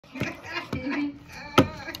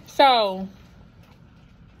So,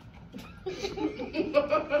 I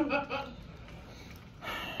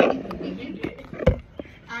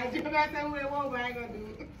just about to say who it was, but I ain't gonna do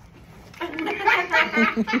it.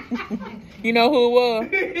 you know who it was?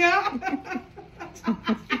 Yeah.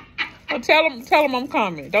 Well, tell them I'm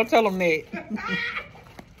coming. Don't tell them that.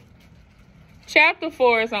 Chapter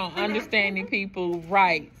 4 is on understanding people's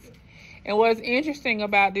rights. And what's interesting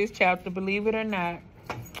about this chapter, believe it or not,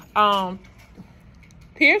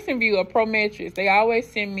 Pearson VUE or Prometrics, they always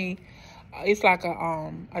send me, it's like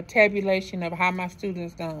a tabulation of how my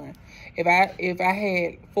students done. If I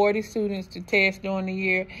had 40 students to test during the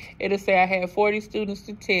year, it'll say I had 40 students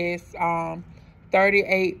to test,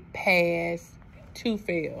 38 pass, 2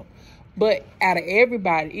 fail. But out of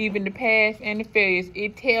everybody, even the pass and the failures,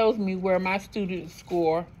 it tells me where my students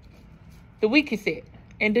score the weakest at.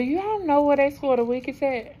 And do y'all know where they score the weakest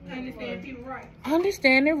at? Understand people's rights.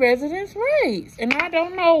 Understanding residents' rights. And I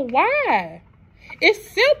don't know why. It's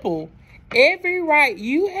simple. Every right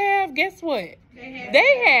you have, guess what?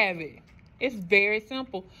 They have it. It's very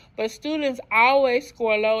simple. But students always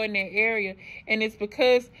score low in that area. And it's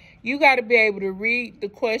because you got to be able to read the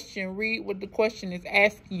question, read what the question is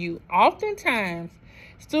asking you. Oftentimes,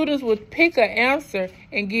 students would pick an answer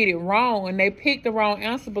and get it wrong. And they pick the wrong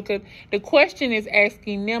answer because the question is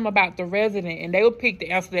asking them about the resident. And they will pick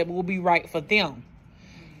the answer that will be right for them.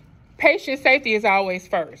 Patient safety is always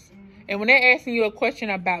first. And when they're asking you a question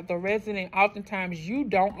about the resident, oftentimes you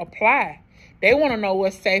don't apply. They want to know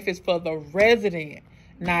what's safest for the resident,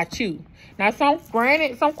 not you. Now, some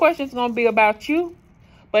questions going to be about you.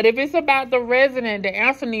 But if it's about the resident, the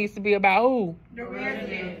answer needs to be about who? The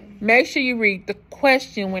resident. Make sure you read the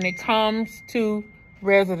question when it comes to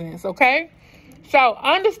residents, okay? So,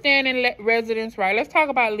 understanding residents' rights. Let's talk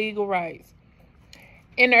about legal rights.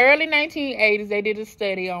 In the early 1980s, they did a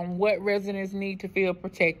study on what residents need to feel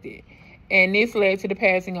protected. And this led to the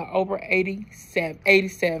passing of over 87,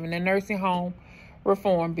 the Nursing Home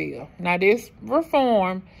Reform Bill. Now, this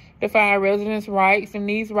reform defines residents' rights, and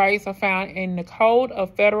these rights are found in the Code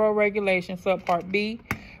of Federal Regulations, Subpart B,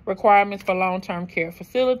 Requirements for Long-Term Care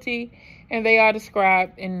Facility, and they are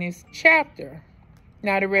described in this chapter.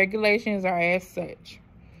 Now, the regulations are as such.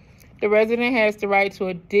 The resident has the right to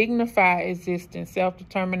a dignified existence,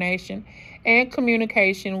 self-determination, and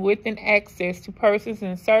communication with and access to persons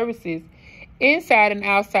and services inside and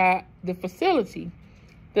outside the facility.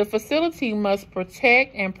 The facility must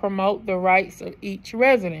protect and promote the rights of each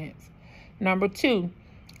resident. Number 2,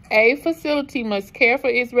 a facility must care for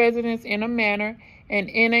its residents in a manner and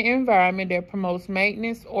in an environment that promotes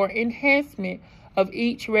maintenance or enhancement of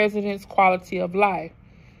each resident's quality of life.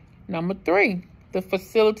 Number 3, the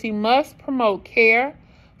facility must promote care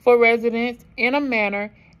for residents in a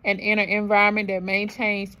manner and in an environment that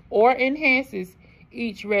maintains or enhances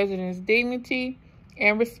each resident's dignity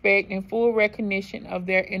and respect and full recognition of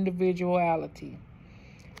their individuality.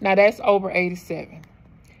 Now, that's over 87.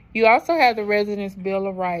 You also have the Residents' Bill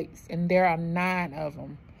of Rights, and there are 9 of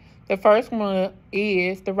them. The first one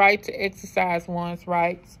is the right to exercise one's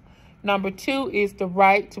rights. Number 2 is the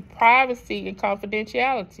right to privacy and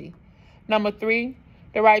confidentiality. Number 3,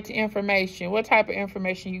 the right to information. What type of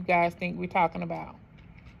information you guys think we're talking about?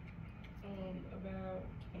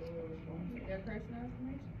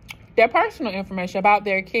 Their personal information about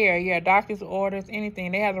their care. Yeah, doctor's orders,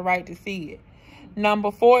 anything. They have the right to see it.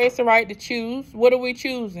 Number 4 is the right to choose. What are we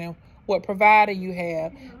choosing? What provider you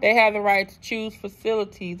have. They have the right to choose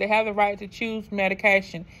facilities. They have the right to choose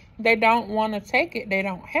medication. If they don't want to take it, they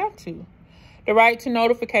don't have to. The right to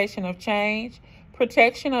notification of change,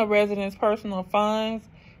 protection of residents' personal funds,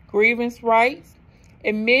 grievance rights,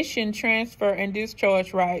 admission, transfer, and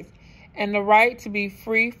discharge rights, and the right to be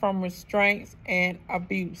free from restraints and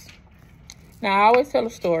abuse. Now, I always tell a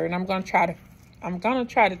story, and I'm gonna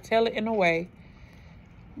try to tell it in a way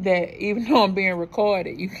that even though I'm being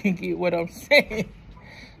recorded, you can get what I'm saying.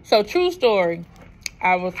 So, true story.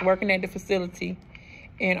 I was working at the facility,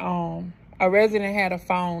 and a resident had a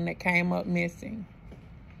phone that came up missing.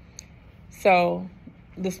 So,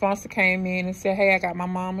 the sponsor came in and said, "Hey, I got my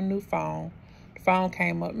mom a new phone." The phone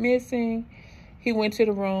came up missing. He went to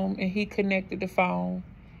the room and he connected the phone,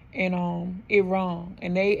 and it rung,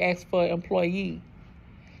 and they asked for an employee.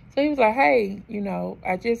 So he was like, "Hey,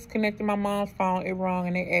 I just connected my mom's phone, it rung,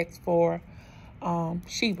 and they asked for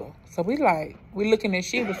Sheba." So we looking at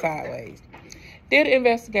Sheba sideways. Did an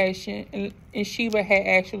investigation, and Sheba had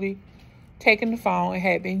actually taken the phone and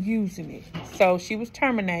had been using it. So she was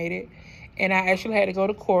terminated, and I actually had to go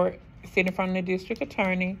to court, sit in front of the district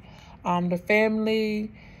attorney, the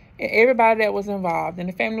family, and everybody that was involved. And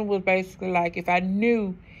the family was basically like, if I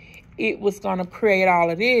knew it was going to create all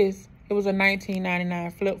of this. It was a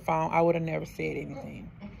 1999 flip phone. I would have never said anything.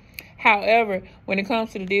 However, when it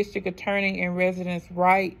comes to the district attorney and residents'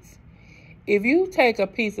 rights, if you take a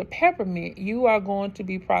piece of peppermint, you are going to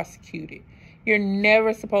be prosecuted. You're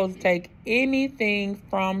never supposed to take anything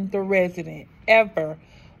from the resident, ever.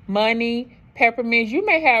 Money, peppermints. You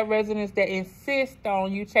may have residents that insist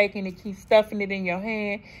on you taking it, keep stuffing it in your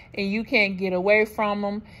hand, and you can't get away from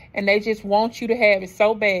them, and they just want you to have it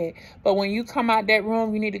so bad. But when you come out that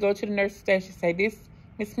room, you need to go to the nurse's station and say, this,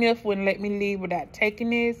 Miss Smith wouldn't let me leave without taking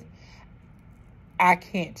this. I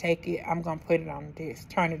can't take it. I'm going to put it on this.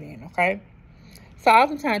 Turn it in, okay? So I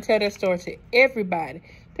often try to tell that story to everybody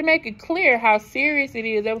to make it clear how serious it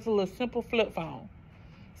is. That was a little simple flip phone.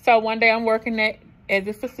 So one day I'm working at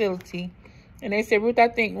a facility, and they said, Ruth, I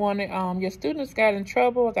think one of your students got in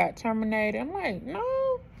trouble or got terminated. I'm like,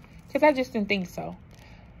 no, because I just didn't think so.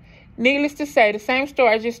 Needless to say, the same story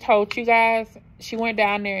I just told you guys, she went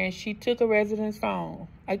down there and she took a resident's phone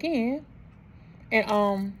again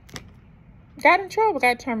and got in trouble,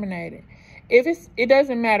 got terminated. It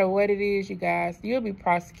doesn't matter what it is, you guys, you'll be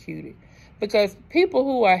prosecuted. Because people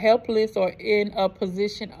who are helpless or in a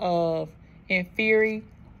position of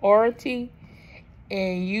inferiority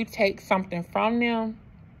and you take something from them,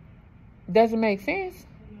 doesn't make sense.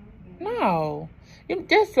 No.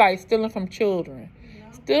 Just like stealing from children.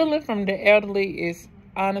 Stealing from the elderly is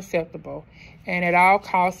unacceptable. And at all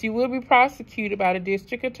costs, you will be prosecuted by the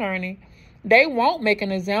district attorney. They won't make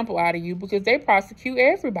an example out of you because they prosecute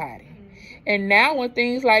everybody. And now when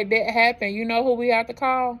things like that happen, you know who we have to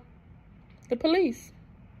call? The police.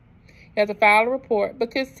 You have to file a report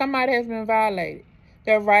because somebody has been violated.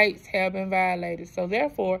 Their rights have been violated. So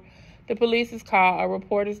therefore, the police is called, a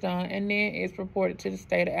report is done, and then it's reported to the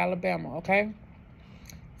state of Alabama, okay?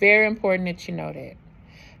 Very important that you know that.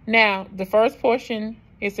 Now, the first portion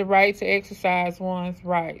is the right to exercise one's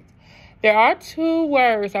rights. There are 2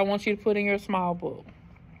 words I want you to put in your small book.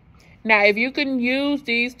 Now, if you can use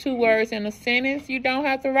these 2 words in a sentence, you don't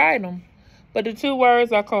have to write them. But the 2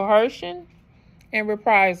 words are coercion and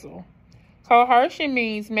reprisal. Coercion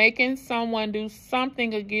means making someone do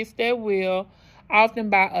something against their will, often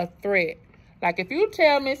by a threat. Like if you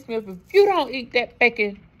tell Miss Smith, if you don't eat that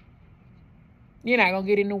bacon, you're not going to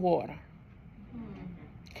get in the water.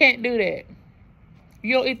 Can't do that. If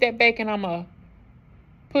you don't eat that bacon, I'm going to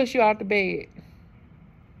push you out the bed.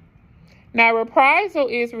 Now, reprisal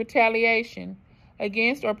is retaliation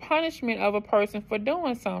against or punishment of a person for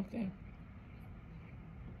doing something.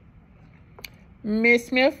 Miss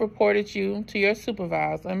Smith reported you to your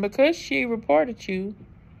supervisor, and because she reported you,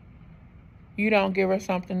 you don't give her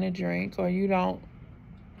something to drink or you don't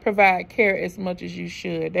provide care as much as you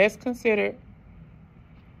should. That's considered,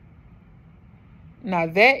 now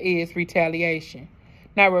that is retaliation.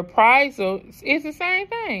 Now, reprisal is the same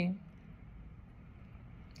thing.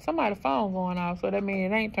 Somebody's phone going off, so that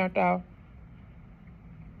means it ain't turned off.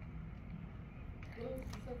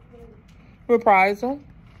 Reprisal.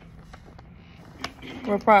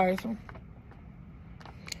 Reprisal.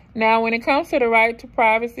 Now, when it comes to the right to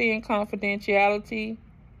privacy and confidentiality,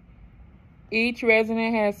 each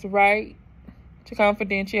resident has the right to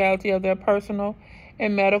confidentiality of their personal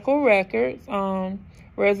and medical records.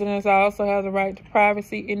 Residents also have the right to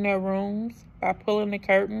privacy in their rooms by pulling the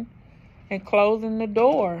curtain and closing the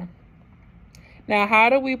door. Now, how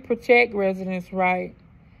do we protect residents' right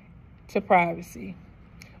to privacy?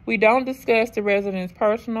 We don't discuss the residents'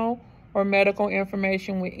 personal or medical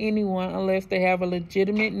information with anyone unless they have a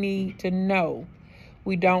legitimate need to know.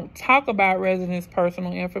 We don't talk about residents'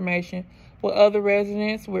 personal information with other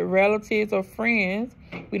residents, with relatives or friends.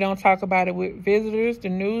 We don't talk about it with visitors, the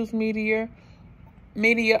news media,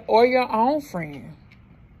 or your own friend.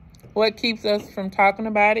 What keeps us from talking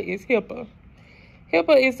about it is HIPAA.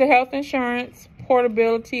 HIPAA is the Health Insurance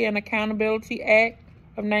Portability and Accountability Act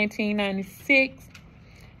of 1996.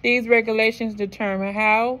 These regulations determine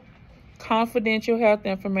how confidential health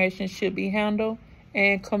information should be handled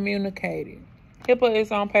and communicated. HIPAA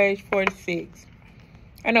is on page 46.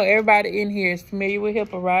 I know everybody in here is familiar with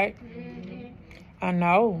HIPAA, right? Mm-hmm. I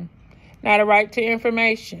know. Now, the right to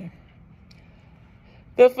information.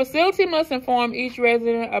 The facility must inform each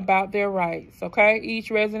resident about their rights, okay?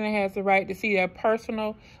 Each resident has the right to see their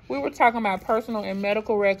personal, we were talking about personal and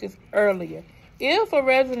medical records earlier. If a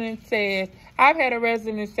resident says, I've had a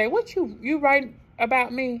resident say, what you write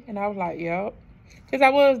about me? And I was like, yep. Because I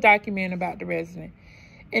was documenting about the resident.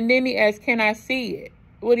 And then he asked, can I see it?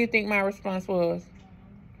 What do you think my response was?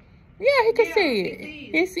 Yeah, he could see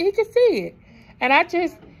it. He could see it. And I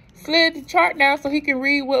just slid the chart down so he can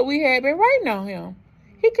read what we had been writing on him.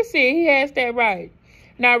 He could see it. He has that right.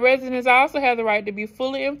 Now, residents also have the right to be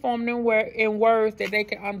fully informed in words that they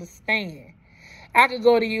can understand. I could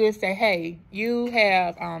go to you and say, hey, you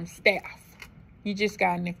have staph. You just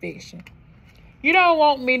got an infection. You don't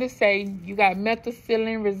want me to say you got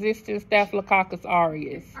methicillin-resistant Staphylococcus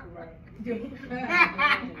aureus.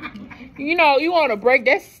 You know, you want to break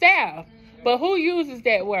that staph. But who uses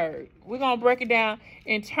that word? We're going to break it down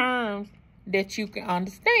in terms that you can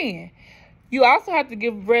understand. You also have to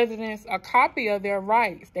give residents a copy of their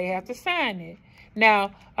rights. They have to sign it.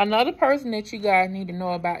 Now, another person that you guys need to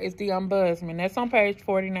know about is the ombudsman. That's on page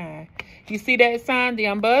 49. You see that sign? The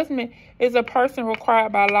ombudsman is a person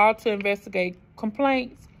required by law to investigate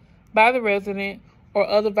complaints by the resident or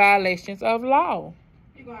other violations of law.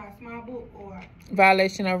 You got a small book or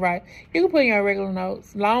violation of rights. You can put in your regular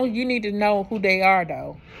notes. Long as you need to know who they are,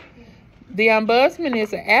 though. The ombudsman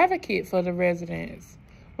is an advocate for the residents.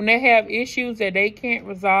 When they have issues that they can't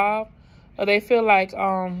resolve, or they feel like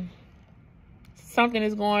something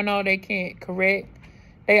is going on they can't correct,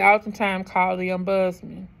 they oftentimes call the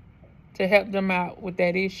ombudsman to help them out with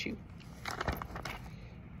that issue.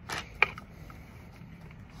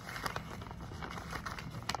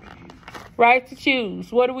 Right to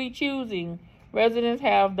choose. What are we choosing? Residents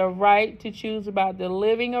have the right to choose about the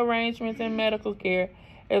living arrangements and medical care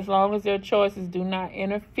as long as their choices do not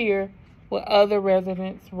interfere with other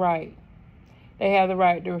residents' rights. They have the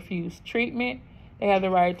right to refuse treatment. They have the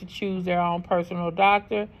right to choose their own personal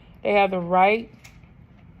doctor. They have the right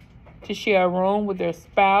to share a room with their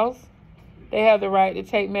spouse. They have the right to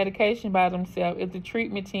take medication by themselves if the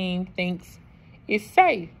treatment team thinks it's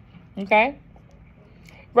safe. Okay?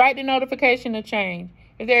 Right to notification of change.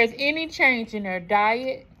 If there is any change in their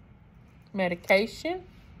diet, medication,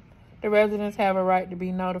 the residents have a right to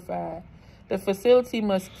be notified. The facility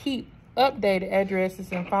must keep updated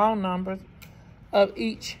addresses and phone numbers of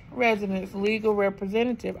each resident's legal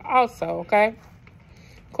representative also, okay?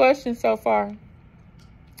 Questions so far?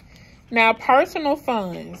 Now, personal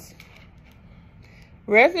funds.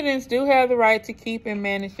 Residents do have the right to keep and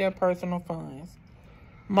manage their personal funds.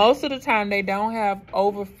 Most of the time, they don't have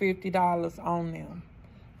over $50 on them.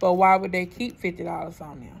 But why would they keep $50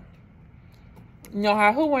 on them? You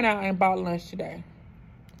know who went out and bought lunch today?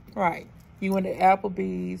 Right. You went to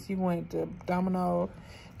Applebee's. You went to Domino's.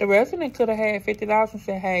 The resident could have had $50 and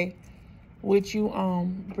said, hey, would you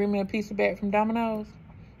bring me a pizza back from Domino's?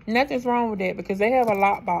 Nothing's wrong with that because they have a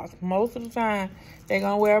lockbox. Most of the time, they're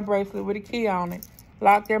going to wear a bracelet with a key on it,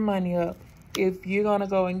 lock their money up. If you're going to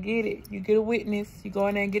go and get it, you get a witness, you go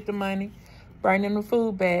in there and get the money, bring them the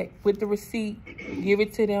food back with the receipt, give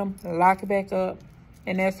it to them, lock it back up,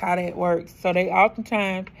 and that's how that works. So they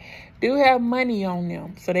oftentimes do have money on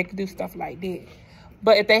them, so they can do stuff like that.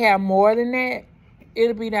 But if they have more than that,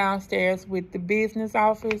 it'll be downstairs with the business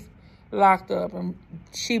office locked up, and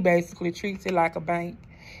she basically treats it like a bank.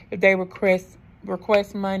 If they request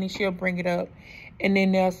money, she'll bring it up, and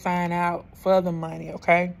then they'll sign out for the money,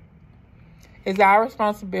 okay? It's our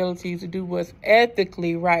responsibility to do what's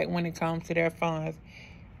ethically right when it comes to their funds.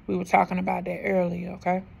 We were talking about that earlier,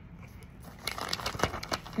 okay?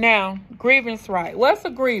 Now, grievance right. What's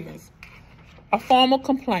a grievance? A formal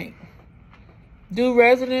complaint. Do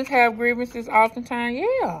residents have grievances oftentimes?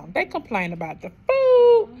 Yeah. They complain about the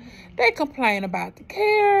food. They complain about the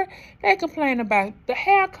care. They complain about the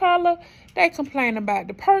hair color. They complain about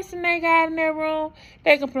the person they got in their room.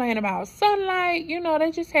 They complain about sunlight. You know,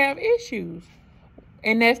 they just have issues.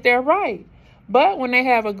 And that's their right. But when they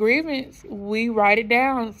have a grievance, we write it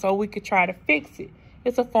down so we could try to fix it.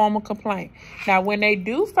 It's a formal complaint. Now, when they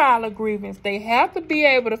do file a grievance, they have to be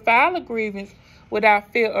able to file a grievance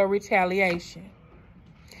without fear of retaliation.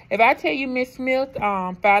 If I tell you Miss Smith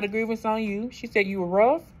filed a grievance on you, she said you were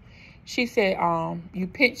rough, she said you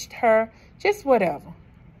pinched her, just whatever.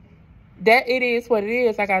 That it is what it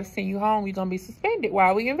is. I got to send you home. You're going to be suspended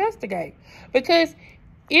while we investigate. Because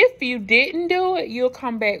if you didn't do it, you'll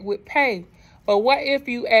come back with pay. But what if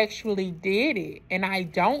you actually did it and I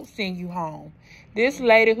don't send you home? This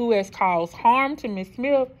lady who has caused harm to Miss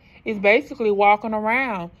Smith is basically walking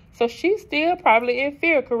around. So she's still probably in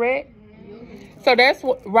fear, correct? So that's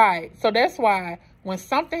right. So that's why when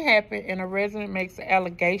something happened and a resident makes an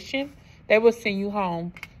allegation, they will send you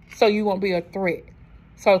home so you won't be a threat.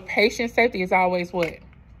 So patient safety is always what?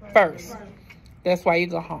 First. That's why you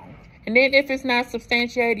go home. And then if it's not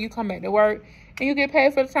substantiated, you come back to work and you get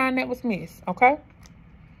paid for the time that was missed. Okay?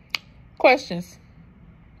 Questions?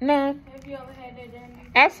 None? Have you ever had that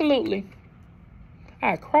done? Absolutely.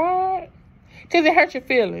 I cried. Because it hurt your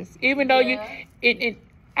feelings. Even though I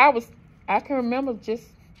can remember just,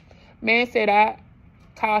 man said I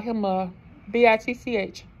called him a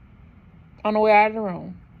bitch. on the way out of the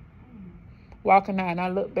room. Walking out, and I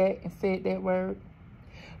looked back and said that word.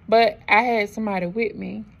 But I had somebody with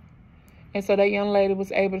me. And so that young lady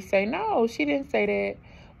was able to say, no, she didn't say that.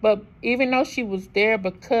 But even though she was there,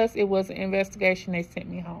 because it was an investigation, they sent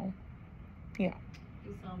me home. Yeah.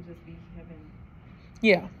 Your son just be having...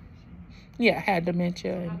 Yeah. Yeah, I had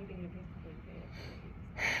dementia. So how do you think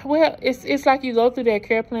it Well, it's like you go through that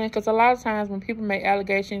care plan, because a lot of times when people make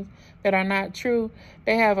allegations that are not true,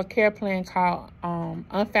 they have a care plan called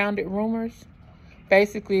unfounded rumors.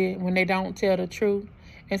 Basically, when they don't tell the truth.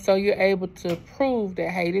 And so you're able to prove that,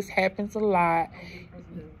 hey, this happens a lot.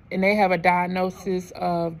 And they have a diagnosis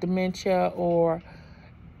of dementia, or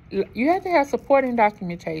you have to have supporting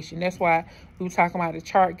documentation. That's why we were talking about the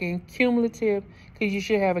chart getting cumulative, because you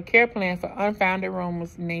should have a care plan for unfounded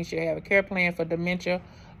rumors, and then you should have a care plan for dementia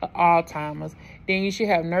or Alzheimer's. Then you should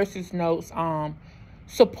have nurses' notes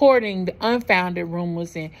supporting the unfounded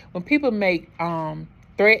rumors. And when people make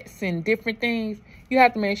threats and different things, you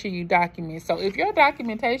have to make sure you document. So if your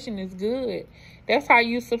documentation is good, that's how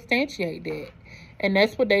you substantiate that. And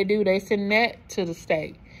that's what they do. They send that to the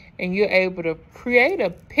state. And you're able to create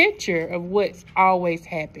a picture of what's always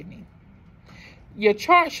happening. Your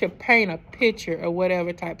chart should paint a picture of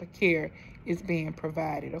whatever type of care is being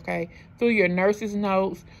provided, okay? Through your nurse's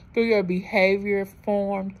notes, through your behavior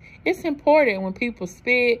forms. It's important when people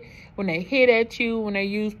spit, when they hit at you, when they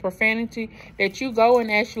use profanity, that you go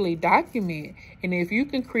and actually document. And if you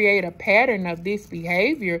can create a pattern of this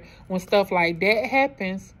behavior when stuff like that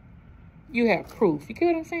happens, you have proof. You get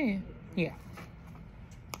what I'm saying? Yeah.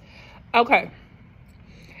 Okay.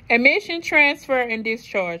 Admission, transfer, and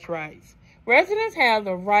discharge rights. Residents have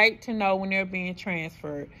the right to know when they're being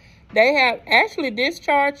transferred. They have, actually,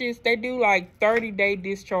 discharges, they do like 30-day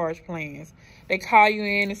discharge plans. They call you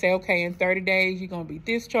in and say, okay, in 30 days, you're going to be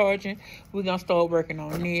discharging. We're going to start working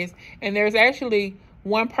on this. And there's actually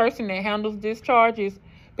one person that handles discharges,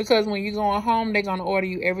 because when you're going home, they're going to order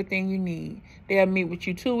you everything you need. They'll meet with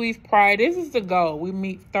you 2 weeks prior. This is the goal. We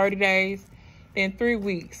meet 30 days, then 3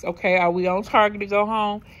 weeks. Okay, are we on target to go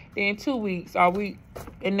home? Then 2 weeks. Are we?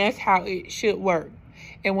 And that's how it should work.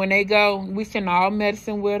 And when they go, we send all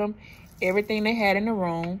medicine with them, everything they had in the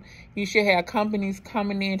room. You should have companies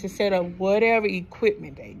coming in to set up whatever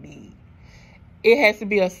equipment they need. It has to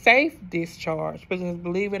be a safe discharge, because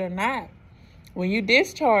believe it or not, when you're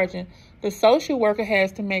discharging, the social worker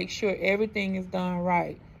has to make sure everything is done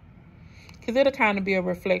right, because it'll kind of be a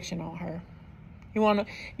reflection on her.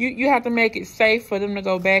 You have to make it safe for them to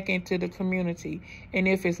go back into the community. And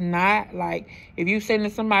if it's not, like if you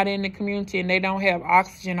sending somebody in the community and they don't have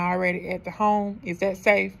oxygen already at the home, is that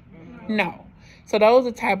safe? No. So those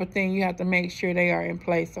are the type of things you have to make sure they are in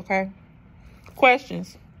place, okay?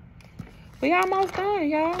 Questions? We almost done,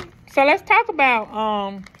 y'all. So let's talk about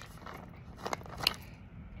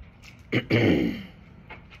we're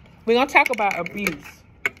gonna talk about abuse.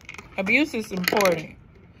 Abuse is important.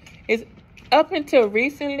 It's up until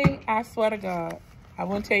recently, I swear to God, I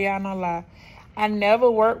won't tell y'all no lie, I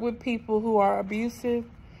never worked with people who are abusive.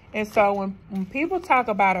 And so when people talk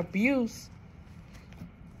about abuse,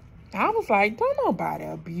 I was like, don't nobody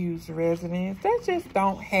abuse residents. That just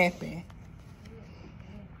don't happen.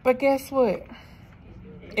 But guess what?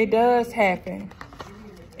 It does happen.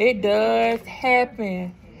 It does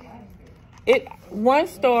happen. One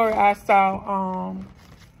story I saw,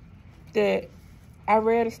 that I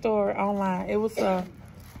read a story online. It was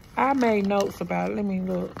I made notes about it. Let me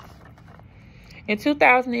look. In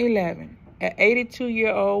 2011, an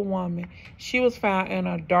 82-year-old woman, she was found in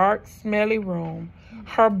a dark, smelly room.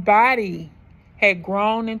 Her body had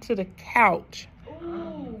grown into the couch.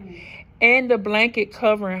 Ooh. And the blanket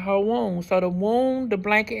covering her wound. So the wound, the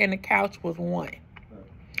blanket, and the couch was one.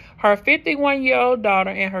 Her 51-year-old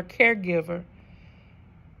daughter and her caregiver,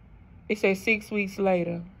 it says 6 weeks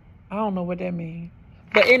later. I don't know what that means.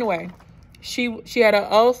 But anyway, she had an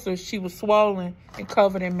ulcer. She was swollen and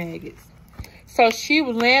covered in maggots. So she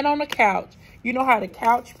was laying on the couch. You know how the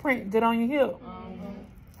couch print did on your hip?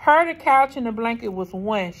 Her, the couch, and the blanket was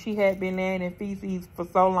one. She had been laying in feces for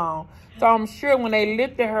so long. So I'm sure when they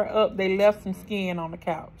lifted her up, they left some skin on the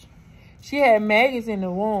couch. She had maggots in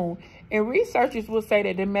the wound. And researchers will say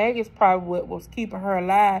that the maggots probably what was keeping her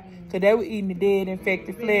alive, because they were eating the dead,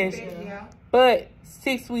 infected flesh. But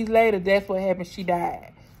 6 weeks later, that's what happened. She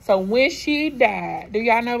died. So when she died, do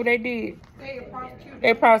y'all know what they did?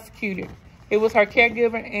 They prosecuted. It was her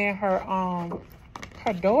caregiver and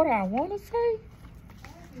her daughter, I want to say.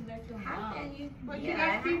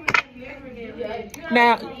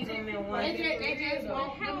 Now, they just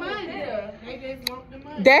want the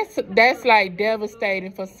money. That's like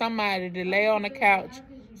devastating for somebody to lay on the couch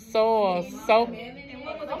soil. So And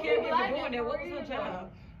what was the caregiver doing there? What was her job?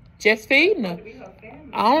 just feeding them.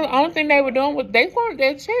 I don't think they were doing what they wanted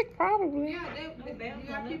their check probably. Yeah, you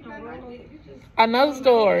gotta keep that right there. You just Another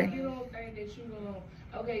story. You don't think that you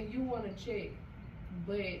gonna okay, you want to check,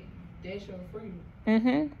 but that's your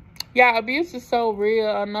freedom. Yeah, abuse is so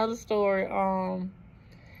real. Another story.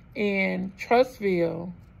 In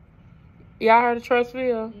Trussville. Y'all heard of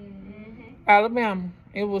Trussville? Alabama.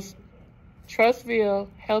 It was Trussville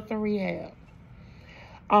Health and Rehab.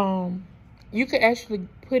 You could actually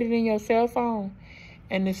put it in your cell phone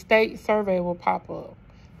and the state survey will pop up.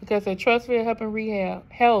 Because at Trussville Health and Rehab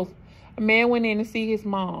Health, a man went in to see his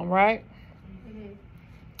mom, right?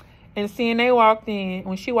 And seeing they walked in,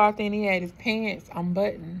 when she walked in, he had his pants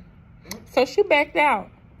unbuttoned. So she backed out.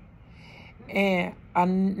 And a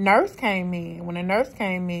nurse came in. When the nurse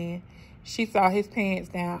came in, she saw his pants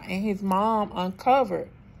down and his mom uncovered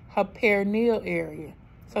her perineal area.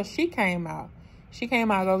 So she came out. She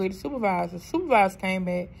came out to go get the supervisor. The supervisor came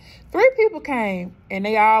back. 3 people came and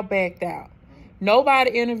they all backed out.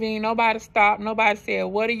 Nobody intervened. Nobody stopped. Nobody said,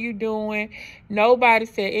 what are you doing? Nobody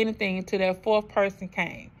said anything until that 4th person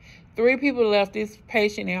came. 3 people left this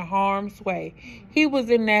patient in harm's way. He was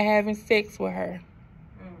in there having sex with her.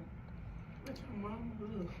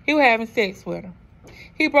 He was having sex with her.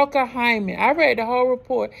 He broke her hymen. I read the whole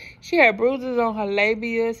report. She had bruises on her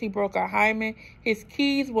labias. He broke her hymen. His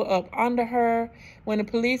keys were up under her. When the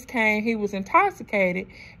police came, he was intoxicated.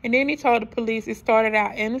 And then he told the police it started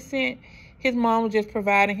out innocent. His mom was just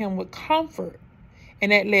providing him with comfort.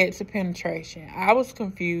 And that led to penetration. I was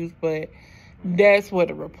confused, but that's what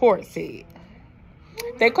the report said.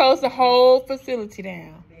 They closed the whole facility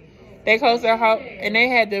down. They closed their house, and they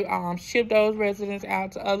had to ship those residents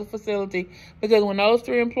out to other facilities because when those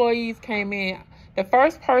 3 employees came in, the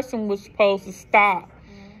first person was supposed to stop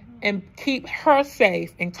and keep her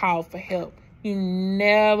safe and call for help. You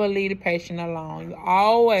never leave the patient alone. You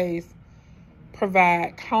always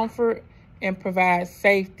provide comfort and provide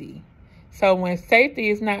safety. So when safety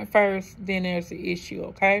is not first, then there's an issue,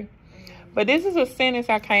 okay? But this is a sentence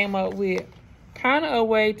I came up with, kind of a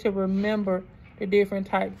way to remember the different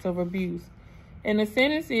types of abuse. And the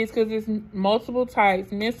sentence is, because it's multiple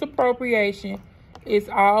types, misappropriation is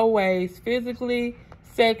always physically,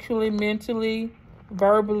 sexually, mentally,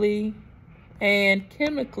 verbally, and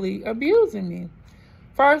chemically abusing me.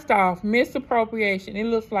 First off, misappropriation. It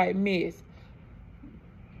looks like miss.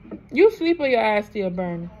 You sleep or your eyes still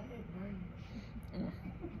burning?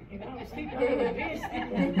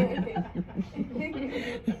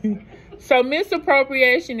 So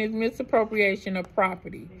misappropriation is misappropriation of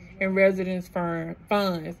property and residence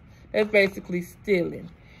funds. That's basically stealing.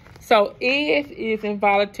 So is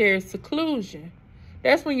involuntary seclusion.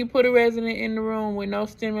 That's when you put a resident in the room with no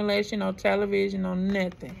stimulation, no television, no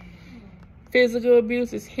nothing. Physical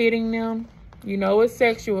abuse is hitting them. You know what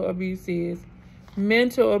sexual abuse is.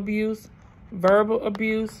 Mental abuse, verbal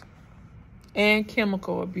abuse, and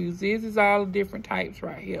chemical abuse. These is all the different types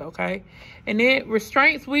right here, okay? And then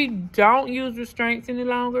restraints, we don't use restraints any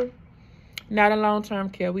longer. Not in long-term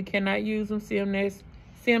care. We cannot use them.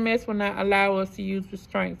 CMS will not allow us to use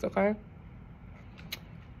restraints, okay?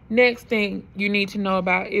 Next thing you need to know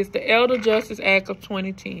about is the Elder Justice Act of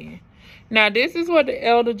 2010. Now, this is what the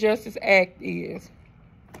Elder Justice Act is.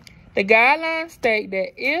 The guidelines state that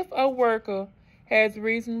if a worker has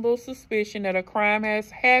reasonable suspicion that a crime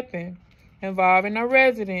has happened involving a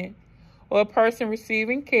resident or a person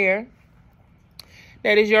receiving care,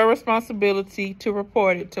 that is your responsibility to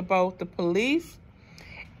report it to both the police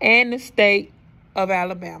and the state of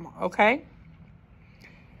Alabama, okay?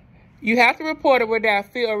 You have to report it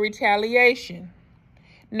without fear of retaliation.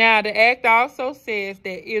 Now, the act also says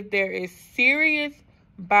that if there is serious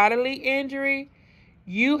bodily injury,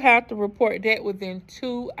 you have to report that within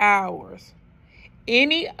 2 hours.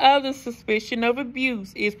 Any other suspicion of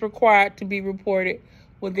abuse is required to be reported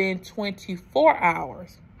within 24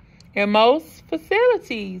 hours. In most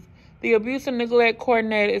facilities, the abuse and neglect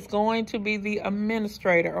coordinator is going to be the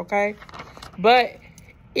administrator, okay? But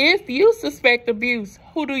if you suspect abuse,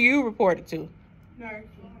 who do you report it to? Nurse.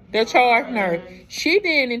 The charge nurse. She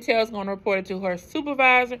then is going to report it to her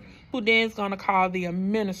supervisor, who then is going to call the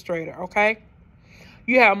administrator, okay?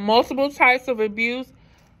 You have multiple types of abuse.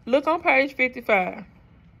 Look on page 55.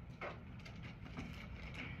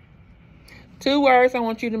 2 words I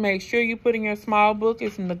want you to make sure you put in your small book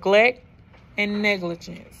is neglect and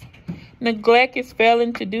negligence. Neglect is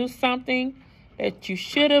failing to do something that you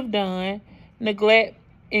should have done. Neglect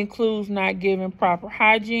includes not giving proper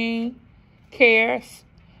hygiene, care,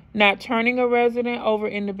 not turning a resident over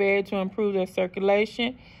in the bed to improve their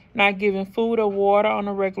circulation, not giving food or water on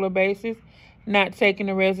a regular basis, not taking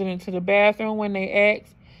the resident to the bathroom when they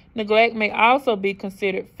ask. Neglect may also be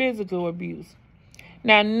considered physical abuse.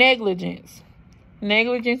 Now, negligence.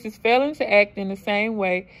 Negligence is failing to act in the same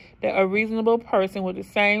way that a reasonable person with the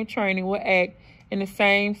same training would act in the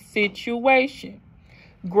same situation.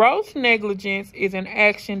 Gross negligence is an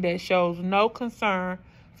action that shows no concern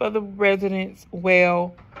for the resident's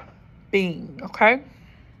well-being, okay?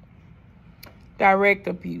 Direct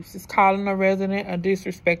abuse is calling a resident a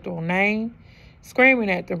disrespectful name,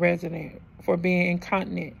 screaming at the resident for being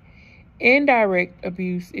incontinent. Indirect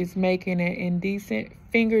abuse is making an indecent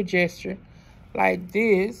finger gesture like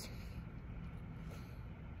this.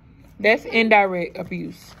 That's indirect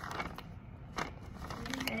abuse.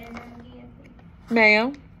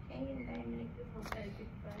 Ma'am?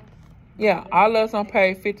 Yeah, all of us on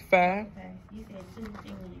page 55. You said 2 things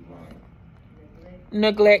you want.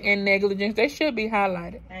 Neglect and negligence. They should be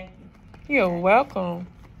highlighted. Thank you. You're welcome.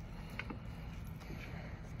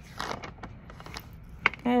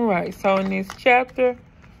 All right, so in this chapter,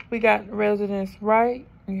 we got residents' right.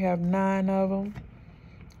 You have 9 of them.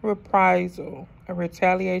 Reprisal, a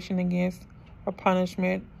retaliation against or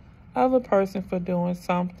punishment of a person for doing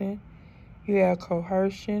something. You have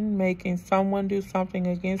coercion, making someone do something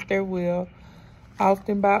against their will,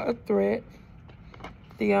 often by a threat.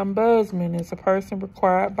 The ombudsman is a person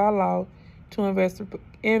required by law to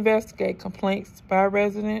investigate complaints by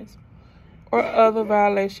residents or other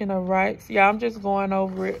violation of rights. Yeah, I'm just going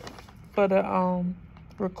over it for the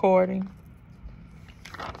recording.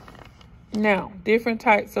 Now, different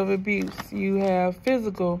types of abuse. You have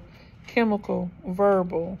physical, chemical,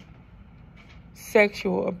 verbal,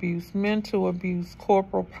 sexual abuse, mental abuse,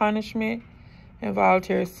 corporal punishment,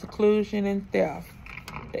 involuntary seclusion, and theft.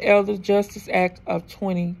 The Elder Justice Act of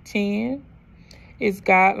 2010 is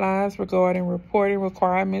guidelines regarding reporting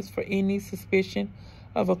requirements for any suspicion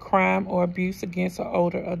of a crime or abuse against an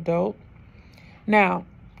older adult. Now,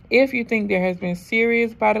 if you think there has been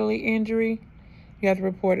serious bodily injury, you have to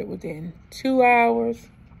report it within 2 hours.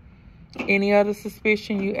 Any other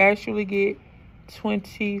suspicion, you actually get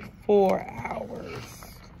 24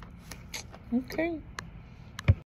 hours. Okay.